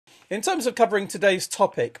In terms of covering today's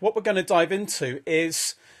topic, what we're going to dive into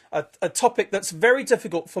is a topic that's very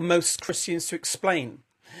difficult for most Christians to explain.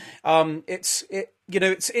 It's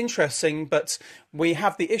interesting, but we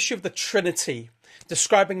have the issue of the Trinity,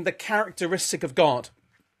 describing the characteristic of God.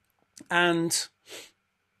 And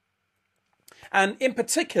in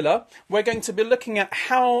particular, we're going to be looking at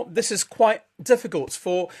how this is quite difficult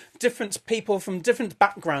for different people from different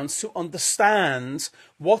backgrounds to understand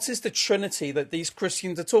what is the Trinity that these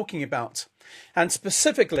Christians are talking about. And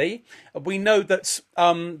specifically, we know that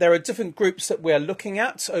there are different groups that we're looking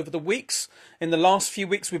at over the weeks. In the last few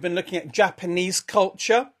weeks, we've been looking at Japanese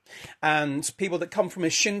culture and people that come from a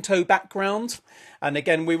Shinto background. And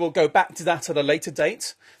again, we will go back to that at a later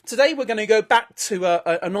date. Today, we're going to go back to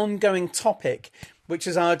an ongoing topic, which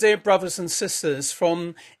is our dear brothers and sisters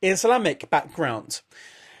from Islamic background.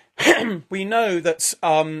 We know that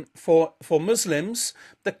for Muslims,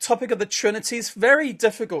 the topic of the Trinity is very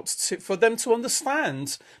difficult for them to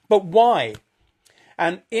understand. But why?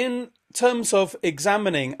 And in terms of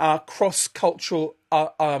examining our cross-cultural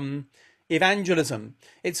evangelism,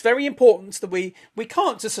 it's very important that we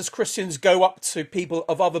can't just as Christians go up to people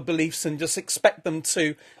of other beliefs and just expect them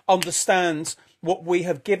to understand what we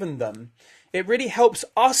have given them. It really helps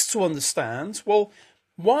us to understand, well,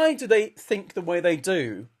 why do they think the way they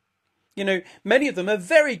do? You know, many of them are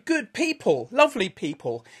very good people, lovely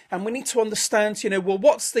people, and we need to understand, well,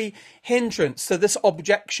 what's the hindrance to this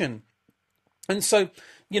objection? And so,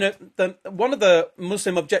 one of the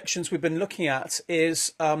Muslim objections we've been looking at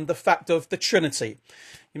is the fact of the Trinity.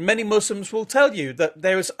 Many Muslims will tell you that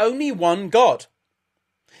there is only one God.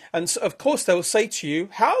 And so, of course, they will say to you,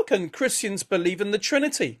 how can Christians believe in the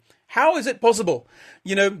Trinity? How is it possible?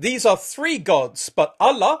 These are three gods, but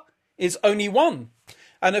Allah is only one.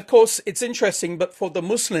 And of course, it's interesting, but for the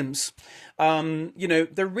Muslims,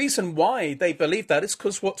 the reason why they believe that is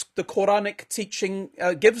because what the Quranic teaching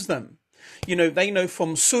gives them. They know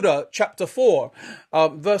from Surah chapter 4,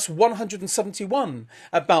 verse 171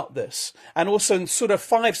 about this, and also in Surah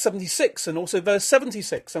 576 and also verse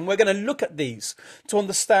 76. And we're going to look at these to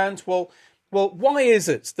understand, well, why is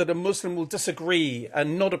it that a Muslim will disagree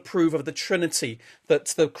and not approve of the Trinity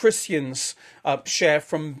that the Christians share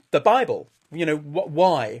from the Bible?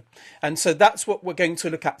 Why? And so that's what we're going to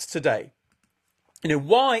look at today.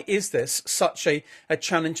 Why is this such a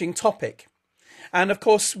challenging topic? And of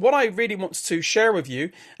course, what I really want to share with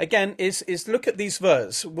you, again, is look at these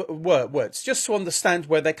words, just to understand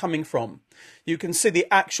where they're coming from. You can see the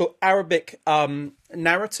actual Arabic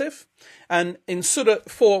narrative. And in Surah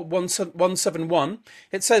 4:171,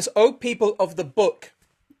 it says, O people of the book,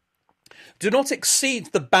 do not exceed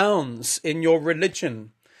the bounds in your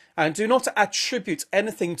religion, and do not attribute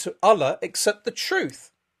anything to Allah except the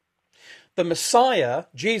truth. The Messiah,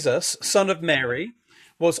 Jesus, son of Mary,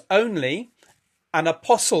 was only an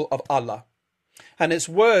apostle of Allah, and his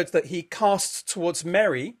word that he cast towards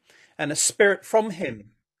Mary, and a spirit from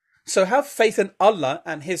him. So have faith in Allah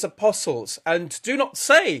and his apostles, and do not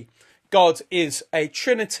say God is a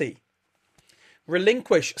Trinity.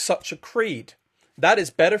 Relinquish such a creed. That is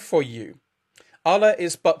better for you. Allah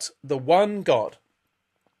is but the one God.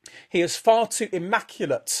 He is far too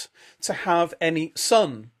immaculate to have any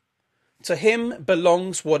son. To him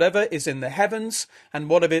belongs whatever is in the heavens and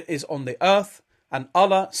whatever is on the earth, and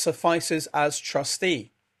Allah suffices as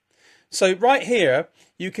trustee. So right here,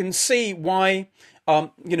 you can see why,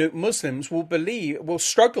 Muslims will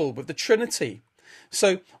struggle with the Trinity.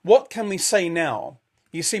 So what can we say now?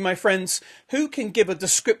 You see, my friends, who can give a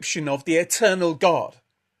description of the eternal God?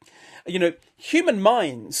 Human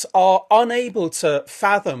minds are unable to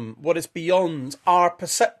fathom what is beyond our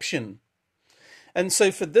perception. And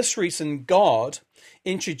so for this reason, God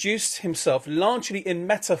introduced himself largely in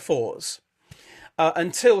metaphors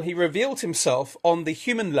until he revealed himself on the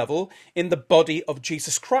human level in the body of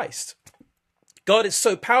Jesus Christ. God is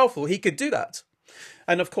so powerful, he could do that.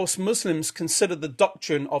 And of course, Muslims consider the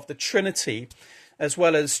doctrine of the Trinity, as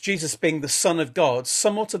well as Jesus being the Son of God,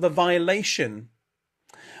 somewhat of a violation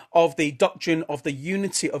of the doctrine of the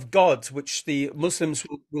unity of God, which the Muslims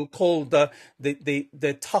will call the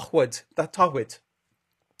𝙃𝙚𝙡𝙦.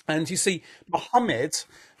 And you see, Muhammad,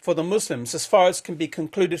 for the Muslims, as far as can be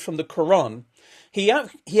concluded from the Quran, he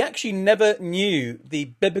actually never knew the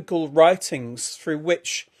biblical writings through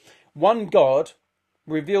which one God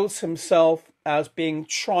reveals himself as being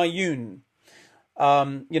triune,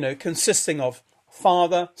 consisting of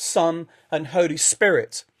Father, Son, and Holy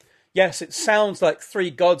Spirit. Yes, it sounds like three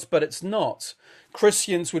gods, but it's not.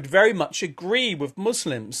 Christians would very much agree with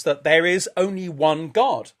Muslims that there is only one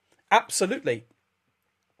God. Absolutely.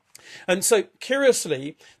 And so,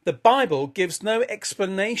 curiously, the Bible gives no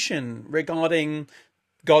explanation regarding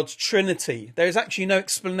God's Trinity. There is actually no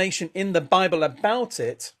explanation in the Bible about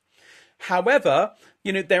it. However,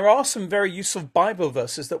 there are some very useful Bible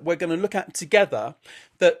verses that we're going to look at together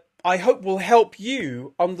that I hope will help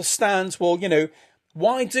you understand, well,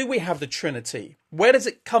 why do we have the Trinity? Where does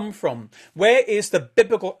it come from? Where is the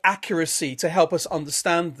biblical accuracy to help us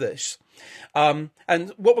understand this? And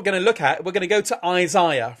what we're going to look at, we're going to go to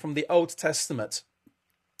Isaiah from the Old Testament.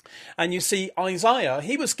 And you see, Isaiah,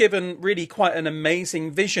 he was given really quite an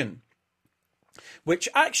amazing vision, which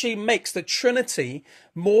actually makes the Trinity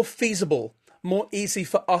more feasible, more easy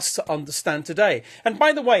for us to understand today. And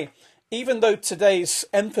by the way, even though today's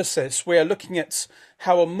emphasis, we're looking at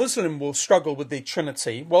how a Muslim will struggle with the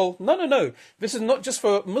Trinity, well, no. This is not just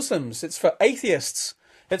for Muslims, it's for atheists.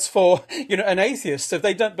 It's for, an atheist. If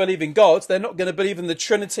they don't believe in God, they're not going to believe in the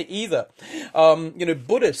Trinity either.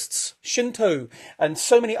 Buddhists, Shinto, and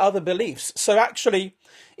so many other beliefs. So actually,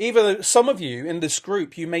 even though some of you in this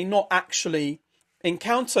group, you may not actually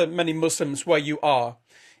encounter many Muslims where you are.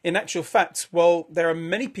 In actual fact, well, there are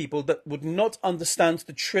many people that would not understand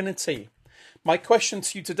the Trinity. My question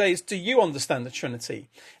to you today is, do you understand the Trinity?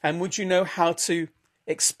 And would you know how to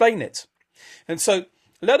explain it? And so,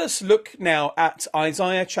 let us look now at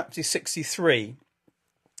Isaiah chapter 63,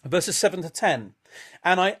 verses 7 to 10.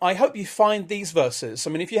 And I hope you find these verses.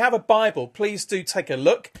 I mean, if you have a Bible, please do take a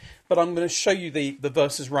look. But I'm going to show you the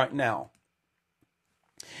verses right now.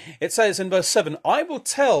 It says in verse 7, I will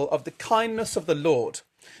tell of the kindness of the Lord.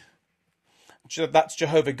 That's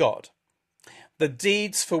Jehovah God. The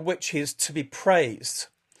deeds for which he is to be praised,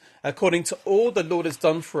 according to all the Lord has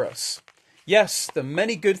done for us. Yes, the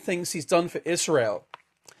many good things he's done for Israel,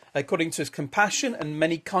 according to his compassion and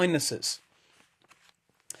many kindnesses.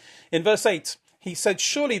 In verse 8, he said,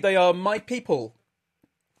 surely they are my people,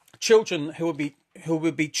 children who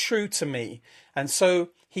will be true to me. And so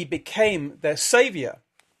he became their saviour.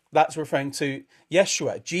 That's referring to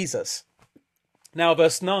Yeshua, Jesus. Now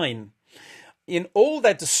verse 9, in all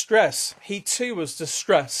their distress, he too was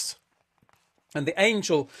distressed, and the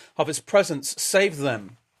angel of his presence saved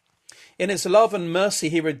them. In his love and mercy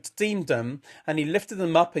he redeemed them, and he lifted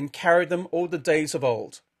them up and carried them all the days of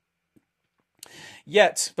old.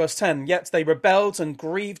 Yet, verse 10, yet they rebelled and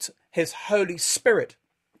grieved his Holy Spirit.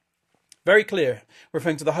 Very clear,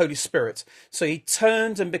 referring to the Holy Spirit. So he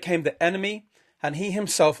turned and became the enemy, and he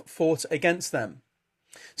himself fought against them.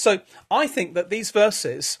 So I think that these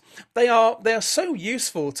verses, they are so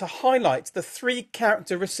useful to highlight the three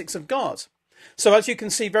characteristics of God. So as you can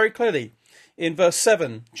see very clearly, in verse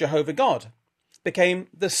 7, Jehovah God became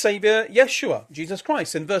the Saviour Yeshua, Jesus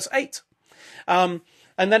Christ, in verse 8. And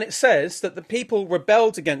then it says that the people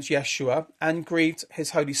rebelled against Yeshua and grieved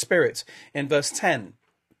his Holy Spirit in verse 10.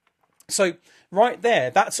 So right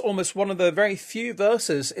there, that's almost one of the very few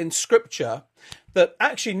verses in Scripture that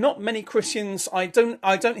actually not many Christians, I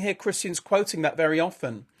don't hear Christians quoting that very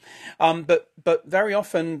often. But very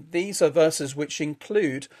often these are verses which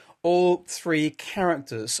include all three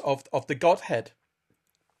characters of the Godhead.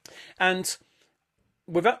 And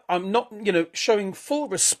without, I'm not, showing full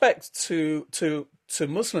respect to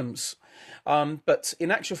Muslims, but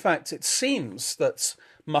in actual fact, it seems that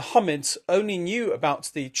Muhammad only knew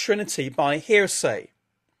about the Trinity by hearsay,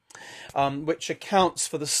 which accounts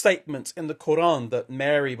for the statement in the Quran that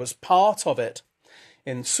Mary was part of it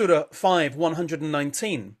in Surah 5,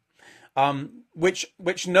 119.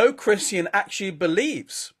 Which no Christian actually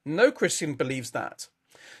believes. No Christian believes that.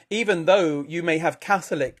 Even though you may have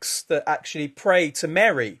Catholics that actually pray to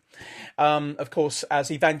Mary. Of course,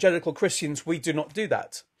 as evangelical Christians, we do not do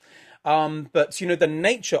that. But, the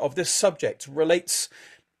nature of this subject relates,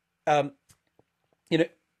 really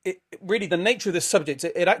the nature of this subject,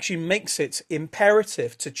 it actually makes it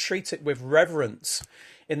imperative to treat it with reverence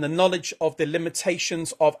in the knowledge of the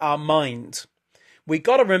limitations of our mind. We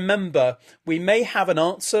got to remember, we may have an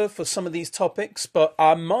answer for some of these topics, but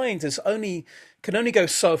our mind can only go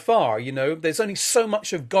so far. There's only so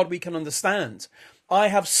much of God we can understand. I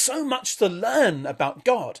have so much to learn about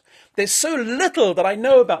God. There's so little that I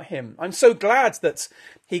know about him. I'm so glad that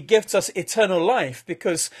he gives us eternal life,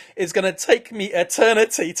 because it's going to take me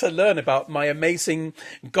eternity to learn about my amazing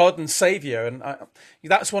God and Saviour. And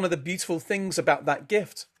that's one of the beautiful things about that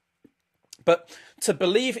gift. But to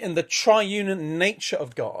believe in the triune nature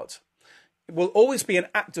of God will always be an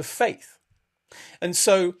act of faith. And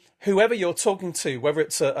so whoever you're talking to, whether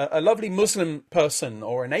it's a lovely Muslim person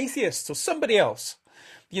or an atheist or somebody else,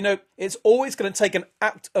 it's always going to take an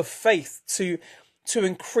act of faith to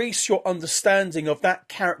increase your understanding of that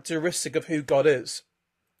characteristic of who God is.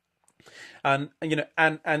 and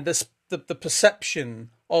this the perception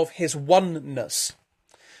of his oneness.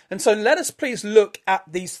 And so let us please look at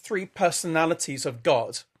these three personalities of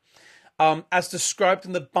God as described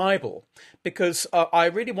in the Bible, because I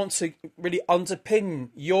really want to really underpin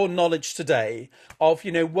your knowledge today of,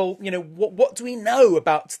 what do we know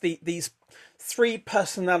about these three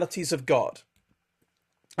personalities of God?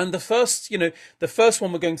 And the first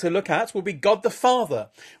one we're going to look at will be God the Father.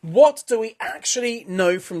 What do we actually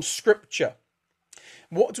know from Scripture?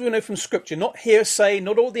 What do we know from Scripture? Not hearsay,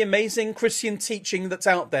 not all the amazing Christian teaching that's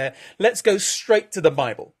out there. Let's go straight to the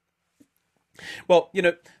Bible. Well,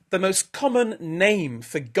 the most common name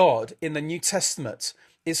for God in the New Testament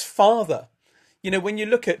is Father. When you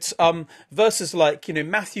look at verses like,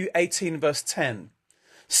 Matthew 18 verse 10,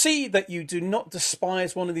 see that you do not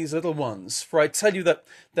despise one of these little ones, for I tell you that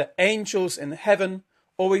the angels in heaven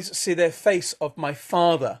always see their face of my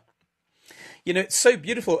Father. It's so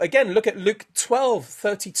beautiful. Again, look at Luke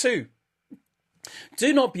 12:32.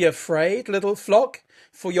 Do not be afraid, little flock,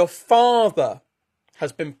 for your Father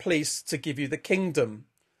has been pleased to give you the kingdom.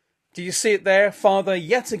 Do you see it there? Father,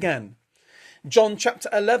 yet again. John chapter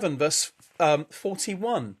 11, verse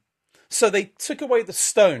 41. So they took away the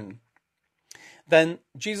stone. Then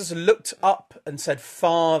Jesus looked up and said,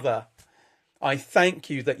 Father, I thank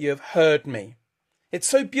you that you have heard me. It's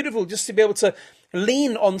so beautiful just to be able to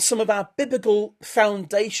lean on some of our biblical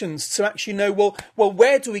foundations to actually know, well,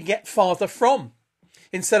 where do we get Father from?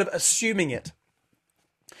 Instead of assuming it.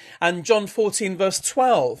 And John 14 verse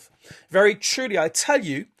 12, very truly I tell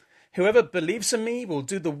you, whoever believes in me will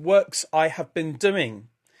do the works I have been doing,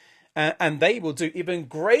 and they will do even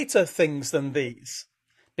greater things than these,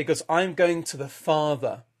 because I'm going to the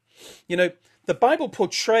Father. The Bible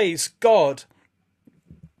portrays God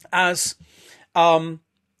as a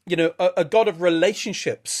God of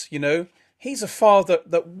relationships. He's a Father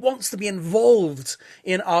that wants to be involved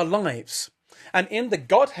in our lives. And in the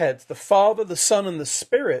Godhead, the Father, the Son, and the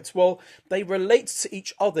Spirit, well, they relate to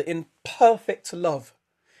each other in perfect love.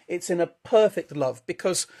 It's in a perfect love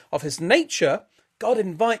because of his nature. God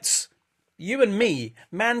invites you and me,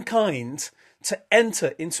 mankind, to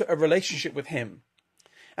enter into a relationship with him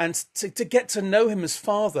and to get to know him as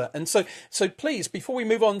Father. And so please, before we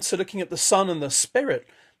move on to looking at the Son and the Spirit,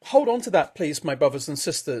 hold on to that, please, my brothers and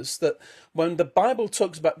sisters, that when the Bible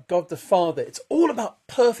talks about God the Father, it's all about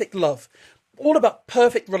perfect love, all about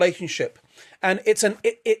perfect relationship. And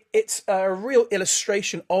it's a real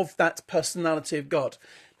illustration of that personality of God.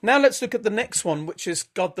 Now let's look at the next one, which is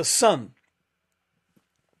God the Son.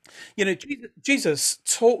 Jesus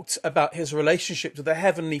talked about his relationship to the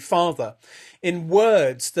Heavenly Father in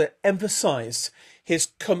words that emphasized his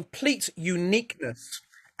complete uniqueness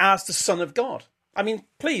as the Son of God. I mean,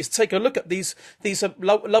 please take a look at these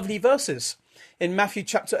lovely verses. In Matthew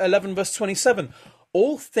chapter 11, verse 27,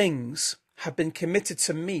 all things have been committed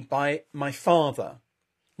to me by my Father.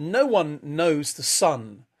 No one knows the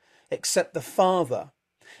Son except the Father,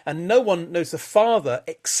 and no one knows the Father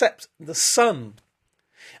except the Son,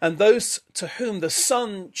 and those to whom the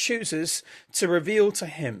Son chooses to reveal to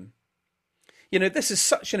him. This is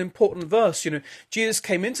such an important verse. Jesus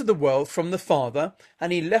came into the world from the Father,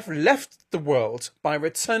 and he left the world by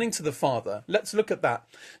returning to the Father. Let's look at that.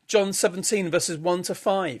 John 17, verses 1 to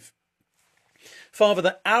 5. Father,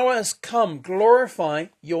 the hour has come, glorify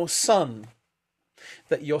your Son,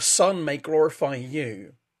 that your Son may glorify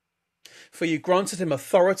you. For you granted him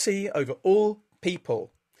authority over all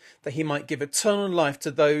people, that he might give eternal life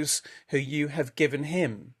to those who you have given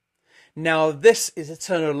him. Now this is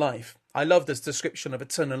eternal life. I love this description of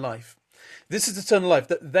eternal life. This is eternal life,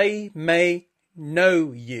 that they may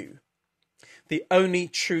know you, the only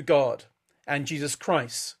true God, and Jesus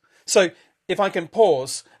Christ. So if I can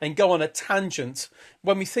pause and go on a tangent,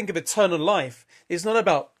 when we think of eternal life, it's not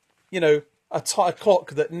about, a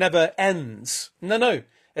clock that never ends. No.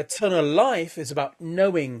 Eternal life is about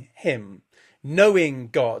knowing him, knowing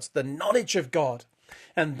God, the knowledge of God.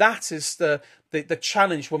 And that is the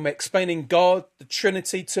challenge when we're explaining God, the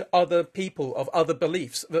Trinity, to other people of other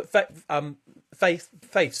beliefs,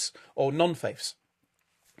 faiths or non-faiths.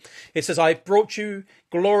 It says, I brought you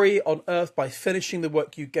glory on earth by finishing the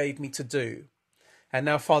work you gave me to do. And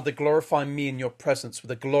now, Father, glorify me in your presence with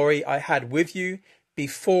the glory I had with you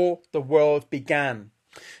before the world began.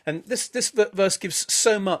 And this verse gives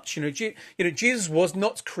so much. Jesus was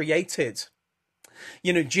not created.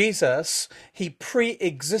 Jesus, he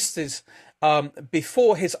pre-existed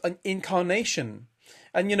before his incarnation.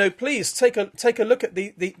 And please take a look at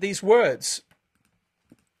these words.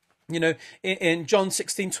 You know, in John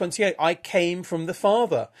 16:28, I came from the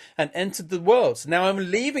Father and entered the world. Now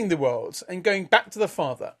I'm leaving the world and going back to the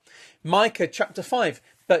Father. Micah chapter 5,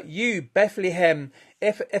 but you, Bethlehem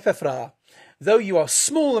Ephrathah, though you are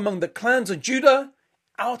small among the clans of Judah,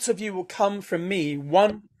 out of you will come from me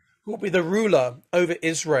one who will be the ruler over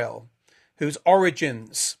Israel, whose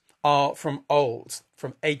origins are from old,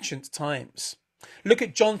 from ancient times. Look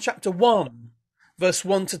at John chapter 1, verse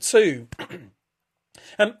 1 to 2.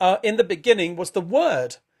 In the beginning was the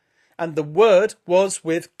Word, and the Word was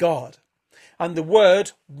with God, and the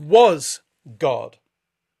Word was God.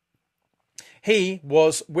 He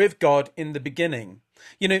was with God in the beginning.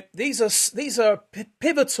 You know, these are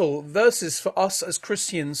pivotal verses for us as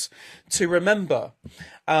Christians to remember.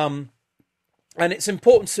 And it's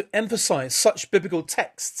important to emphasize such biblical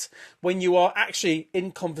texts when you are actually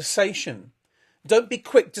in conversation. Don't be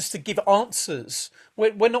quick just to give answers.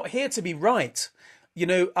 We're not here to be right. You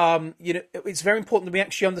know, it's very important that we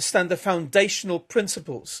actually understand the foundational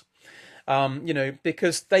principles,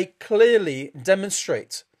 because they clearly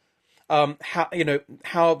demonstrate how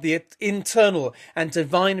the internal and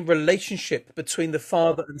divine relationship between the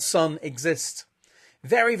Father and Son exists.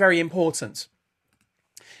 Very, very important.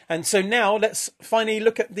 And so now let's finally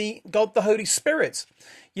look at God, the Holy Spirit.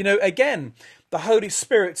 You know, again, the Holy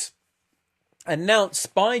Spirit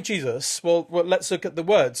announced by Jesus. Well, let's look at the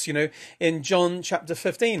words, in John chapter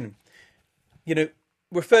 15,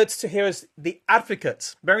 referred to here as the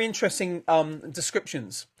advocate. Very interesting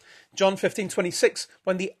descriptions. John 15:26,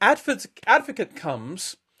 when the advocate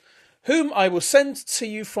comes, whom I will send to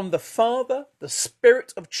you from the Father, the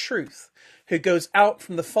Spirit of truth, who goes out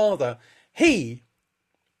from the Father, he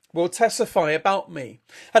will testify about me.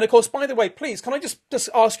 And of course, by the way, please, can I just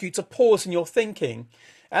ask you to pause in your thinking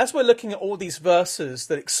as we're looking at all these verses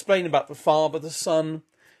that explain about the Father, the Son,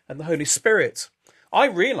 and the Holy Spirit. I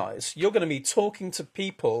realize you're going to be talking to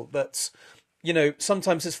people that,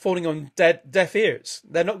 sometimes it's falling on deaf ears.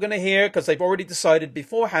 They're not going to hear because they've already decided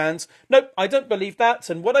beforehand, nope, I don't believe that,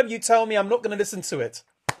 and whatever you tell me, I'm not going to listen to it.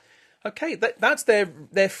 Okay, that's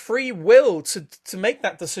their free will to make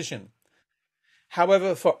that decision.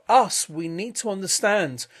 However, for us, we need to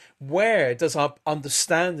understand, where does our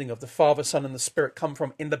understanding of the Father, Son, and the Spirit come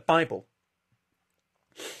from in the Bible?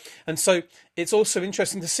 And so it's also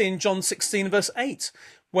interesting to see in John 16, verse 8,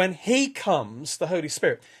 when he comes, the Holy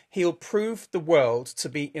Spirit, he'll prove the world to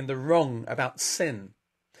be in the wrong about sin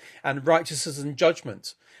and righteousness and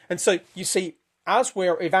judgment. And so you see, as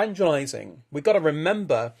we're evangelizing, we've got to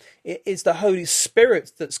remember it is the Holy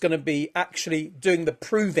Spirit that's going to be actually doing the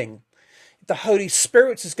proving. The Holy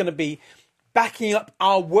Spirit is going to be backing up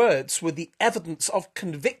our words with the evidence of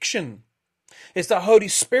conviction. It's the Holy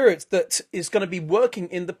Spirit that is going to be working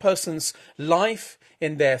in the person's life,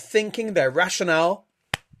 in their thinking, their rationale,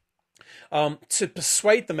 to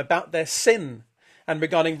persuade them about their sin and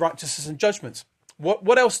regarding righteousness and judgment.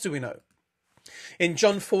 What else do we know? In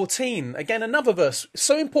John 14, again, another verse,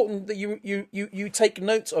 so important that you take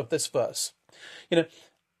note of this verse.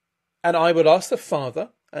 And I would ask the Father,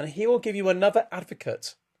 and he will give you another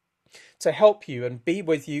advocate to help you and be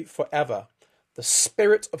with you forever, the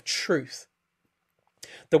Spirit of truth.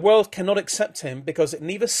 The world cannot accept him because it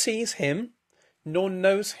neither sees him nor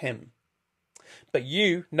knows him. But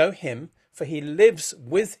you know him, for he lives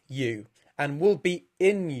with you and will be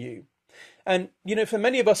in you. And, for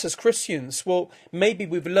many of us as Christians, well, maybe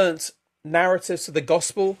we've learnt narratives of the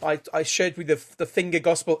gospel. I shared with you the finger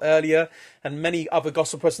gospel earlier and many other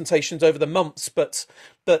gospel presentations over the months, but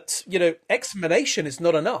explanation is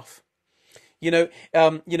not enough.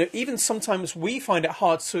 Even sometimes we find it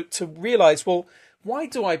hard to realize, well, why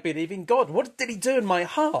do I believe in God? What did he do in my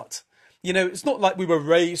heart? It's not like we were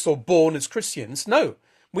raised or born as Christians. No,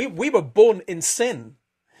 we were born in sin.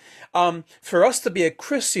 For us to be a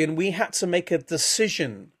Christian, we had to make a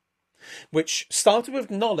decision, which started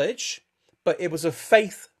with knowledge, but it was a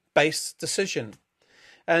faith-based decision.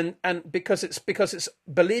 And because it's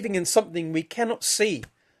believing in something we cannot see.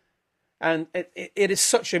 And it is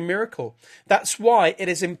such a miracle. That's why it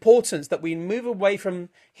is important that we move away from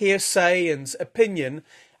hearsay and opinion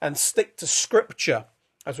and stick to scripture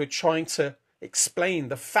as we're trying to explain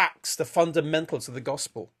the facts, the fundamentals of the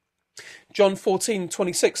gospel. John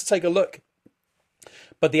 14:26, take a look.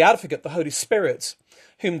 But the advocate, the Holy Spirit,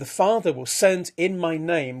 whom the Father will send in my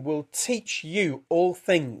name, will teach you all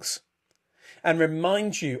things and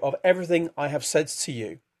remind you of everything I have said to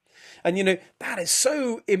you. And, that is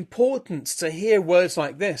so important to hear words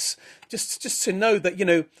like this, just to know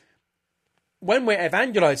that, when we're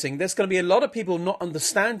evangelizing, there's going to be a lot of people not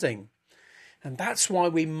understanding. And that's why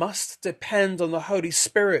we must depend on the Holy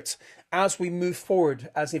Spirit as we move forward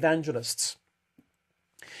as evangelists.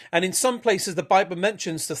 And in some places, the Bible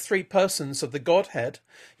mentions the three persons of the Godhead,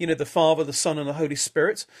 the Father, the Son, and the Holy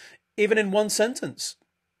Spirit, even in one sentence.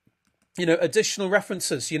 Additional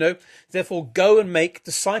references, therefore go and make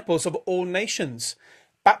disciples of all nations,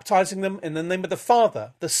 baptizing them in the name of the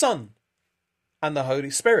Father, the Son, and the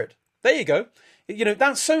Holy Spirit. There you go.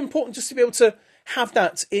 That's so important, just to be able to have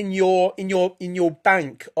that in your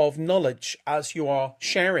bank of knowledge as you are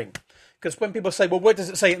sharing. Because when people say, well, where does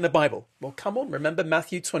it say it in the Bible? Well, come on, remember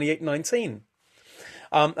Matthew 28:19.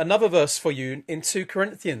 Another verse for you in 2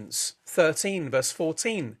 Corinthians 13, verse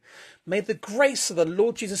 14. May the grace of the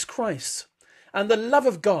Lord Jesus Christ and the love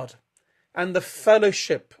of God and the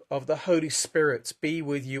fellowship of the Holy Spirit be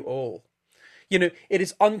with you all. It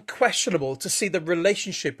is unquestionable to see the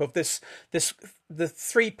relationship of the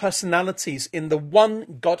three personalities in the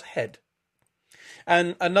one Godhead.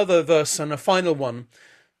 And another verse, and a final one,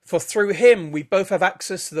 for through him we both have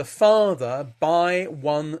access to the Father by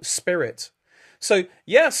one Spirit. So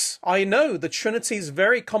yes, I know the Trinity is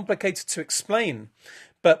very complicated to explain,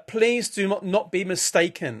 but please do not be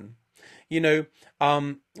mistaken.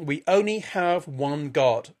 We only have one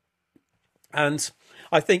God. And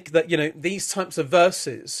I think that, these types of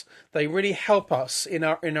verses, they really help us in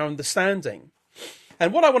our understanding.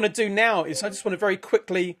 And what I want to do now is I just want to very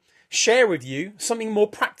quickly share with you something more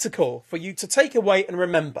practical for you to take away and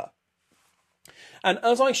remember. And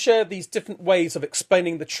as I share these different ways of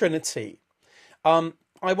explaining the Trinity, I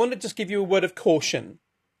want to just give you a word of caution.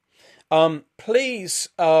 Please,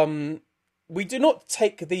 we do not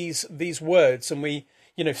take these words and we,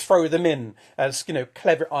 throw them in as,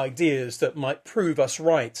 clever ideas that might prove us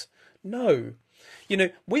right. No.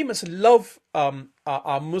 We must love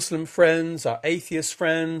our Muslim friends, our atheist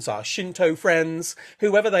friends, our Shinto friends,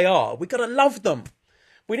 whoever they are. We've got to love them.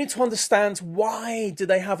 We need to understand, why do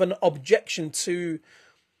they have an objection to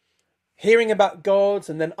hearing about God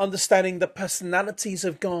and then understanding the personalities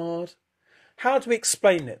of God? How do we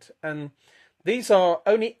explain it? And these are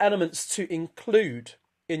only elements to include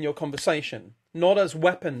in your conversation, not as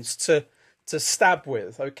weapons to stab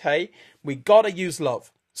with, okay? We got to use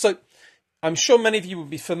love. So I'm sure many of you will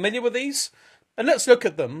be familiar with these, and let's look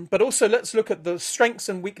at them, but also let's look at the strengths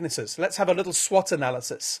and weaknesses. Let's have a little SWOT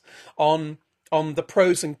analysis on the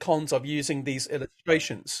pros and cons of using these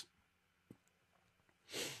illustrations.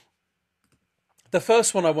 The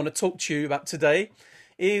first one I want to talk to you about today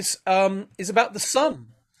is about the sun.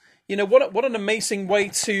 What an amazing way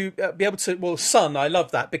to be able to, well, sun, I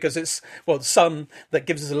love that, because it's, well, the sun that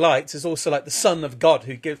gives us light is also like the Son of God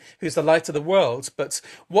who's the light of the world. But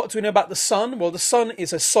what do we know about the sun? Well, the sun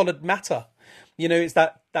is a solid matter. It's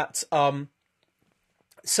that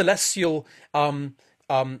celestial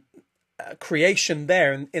creation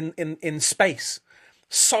there in space.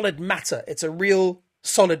 Solid matter. It's a real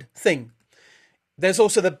solid thing. There's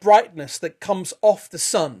also the brightness that comes off the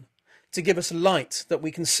sun to give us light that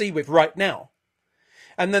we can see with right now.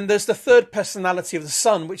 And then there's the third personality of the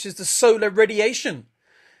sun, which is the solar radiation.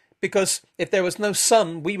 Because if there was no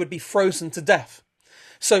sun, we would be frozen to death.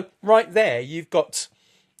 So right there, you've got,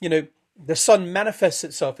 the sun manifests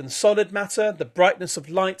itself in solid matter, the brightness of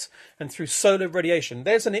light, and through solar radiation.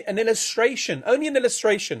 There's an illustration, only an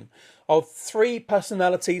illustration, of three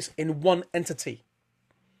personalities in one entity.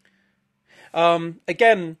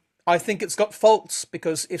 Again, I think it's got faults,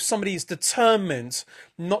 because if somebody is determined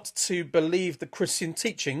not to believe the Christian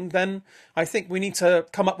teaching, then I think we need to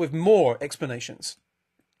come up with more explanations.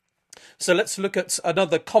 So let's look at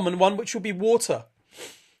another common one, which will be water.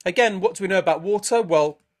 Again, what do we know about water?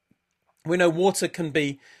 Well, we know water can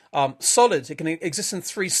be solid. It can exist in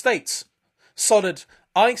three states: solid,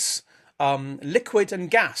 ice, liquid,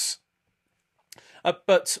 and gas.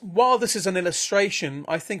 But while this is an illustration,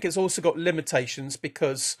 I think it's also got limitations,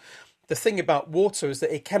 because the thing about water is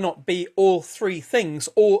that it cannot be all three things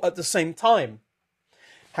all at the same time.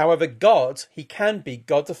 However, God, he can be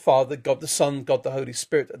God the Father, God the Son, God the Holy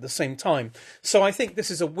Spirit at the same time. So I think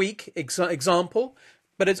this is a weak example,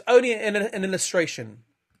 but it's only an illustration.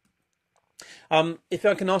 If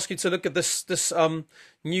I can ask you to look at this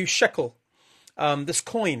new shekel, this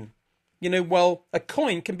coin. Well, a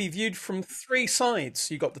coin can be viewed from three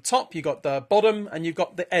sides. You've got the top, you've got the bottom, and you've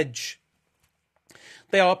got the edge.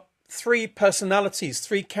 They are three personalities,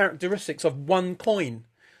 three characteristics of one coin.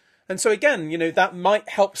 And so again, that might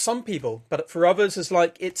help some people, but for others it's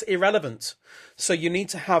like it's irrelevant. So you need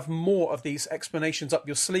to have more of these explanations up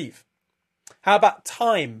your sleeve. How about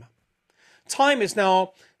time? Time is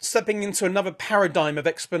now stepping into another paradigm of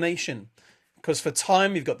explanation, because for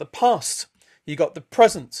time you've got the past, you've got the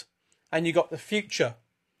present, and you got the future.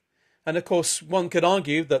 And of course, one could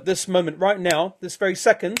argue that this moment right now, this very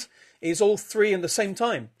second, is all three in the same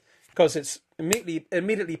time, because it's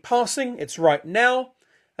immediately passing, it's right now,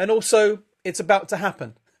 and also it's about to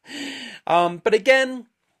happen. But again,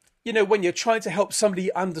 you know, when you're trying to help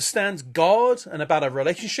somebody understand God and about a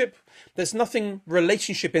relationship, there's nothing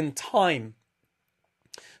relationship in time.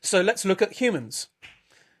 So let's look at humans.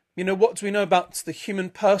 You know, what do we know about the human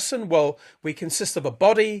person? Well, we consist of a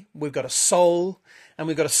body, we've got a soul, and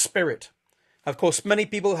we've got a spirit. Of course, many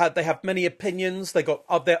people have many opinions. They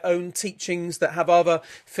got their own teachings that have other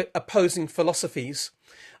opposing philosophies.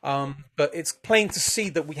 But it's plain to see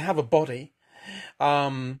that we have a body.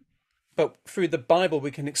 But through the Bible,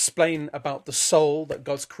 we can explain about the soul that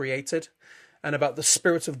God's created and about the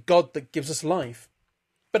Spirit of God that gives us life.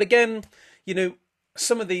 But again, you know,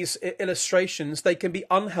 some of these illustrations, they can be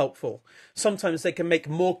unhelpful. Sometimes they can make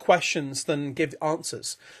more questions than give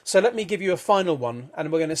answers. So let me give you a final one, and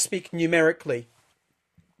we're going to speak numerically.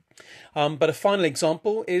 But a final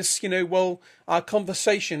example is, you know, well, our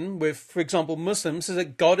conversation with, for example, Muslims is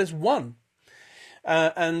that God is one.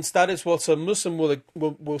 And that is what a Muslim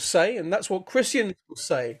will say, and that's what Christians will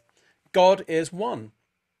say. God is one.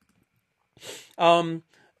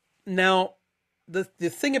 Now, the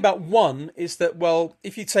thing about one is that, well,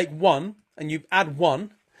 if you take one and you add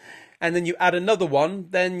one and then you add another one,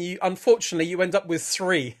 then unfortunately you end up with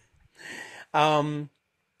three. And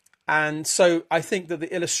so I think that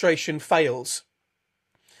the illustration fails.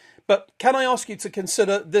 But can I ask you to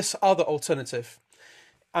consider this other alternative?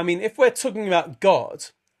 I mean, if we're talking about God,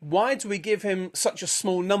 why do we give him such a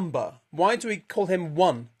small number? Why do we call him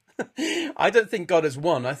one? I don't think God is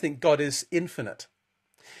one. I think God is infinite.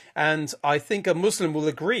 And I think a Muslim will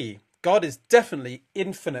agree. God is definitely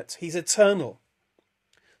infinite. He's eternal.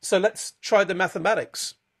 So let's try the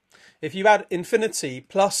mathematics. If you add infinity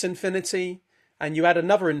plus infinity and you add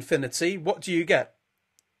another infinity, what do you get?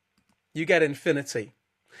 You get infinity.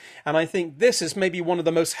 And I think this is maybe one of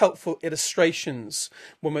the most helpful illustrations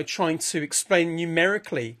when we're trying to explain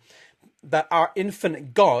numerically that our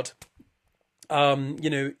infinite God, you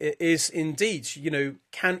know, is indeed, you know,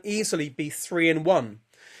 can easily be 3 in 1.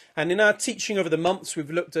 And in our teaching over the months,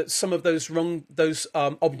 we've looked at some of those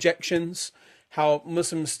objections, how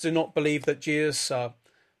Muslims do not believe that Jesus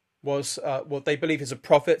was what they believe is a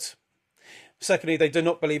prophet. Secondly, they do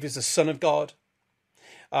not believe he's the Son of God.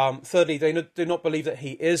 Thirdly, they do not believe that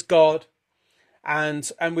he is God.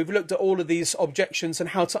 And we've looked at all of these objections and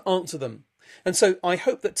how to answer them. And so I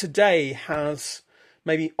hope that today has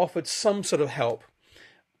maybe offered some sort of help.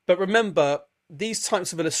 But remember, these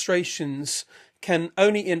types of illustrations can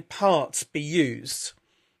only in part be used,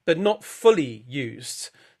 but not fully used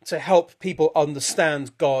to help people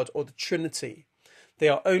understand God or the Trinity. They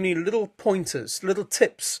are only little pointers, little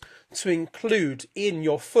tips to include in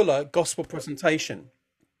your fuller gospel presentation.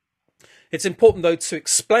 It's important, though, to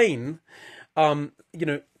explain, you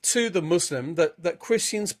know, to the Muslim that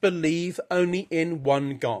Christians believe only in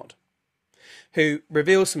one God, who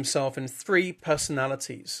reveals himself in 3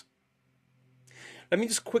 personalities. Let me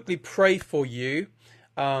just quickly pray for you,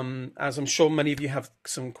 as I'm sure many of you have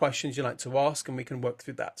some questions you'd like to ask, and we can work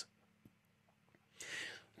through that.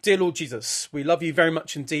 Dear Lord Jesus, we love you very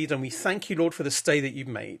much indeed, and we thank you, Lord, for this day that you've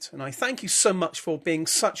made. And I thank you so much for being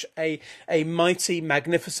such a mighty,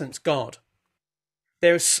 magnificent God.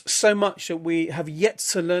 There's so much that we have yet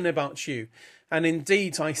to learn about you. And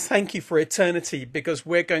indeed, I thank you for eternity, because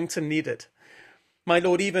we're going to need it. My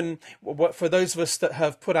Lord, even for those of us that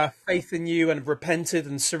have put our faith in you and have repented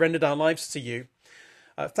and surrendered our lives to you,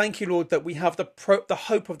 thank you, Lord, that we have the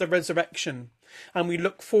hope of the resurrection. And we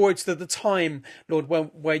look forward to the time, Lord,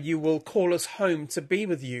 where you will call us home to be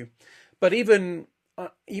with you. But even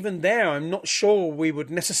there, I'm not sure we would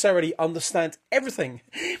necessarily understand everything.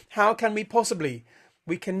 How can we possibly?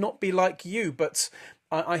 We cannot be like you, but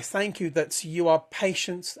I thank you that you are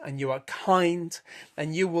patient and you are kind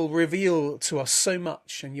and you will reveal to us so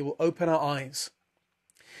much and you will open our eyes.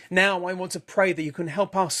 Now I want to pray that you can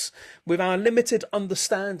help us with our limited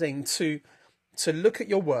understanding to look at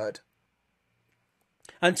your word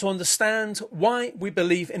and to understand why we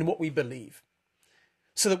believe in what we believe,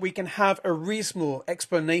 so that we can have a reasonable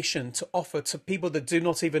explanation to offer to people that do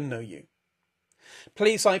not even know you.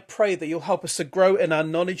 Please, I pray that you'll help us to grow in our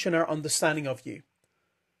knowledge and our understanding of you.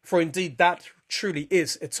 For indeed, that truly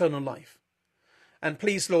is eternal life. And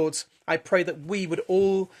please, Lord, I pray that we would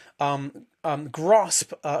all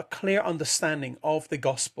grasp a clear understanding of the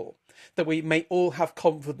gospel, that we may all have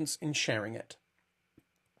confidence in sharing it.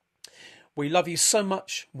 We love you so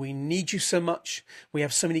much. We need you so much. We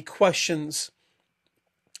have so many questions.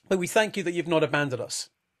 But we thank you that you've not abandoned us.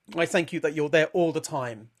 I thank you that you're there all the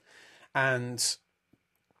time. And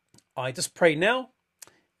I just pray now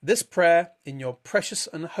this prayer in your precious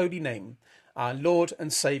and holy name, our Lord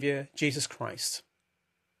and Saviour, Jesus Christ.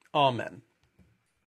 Amen.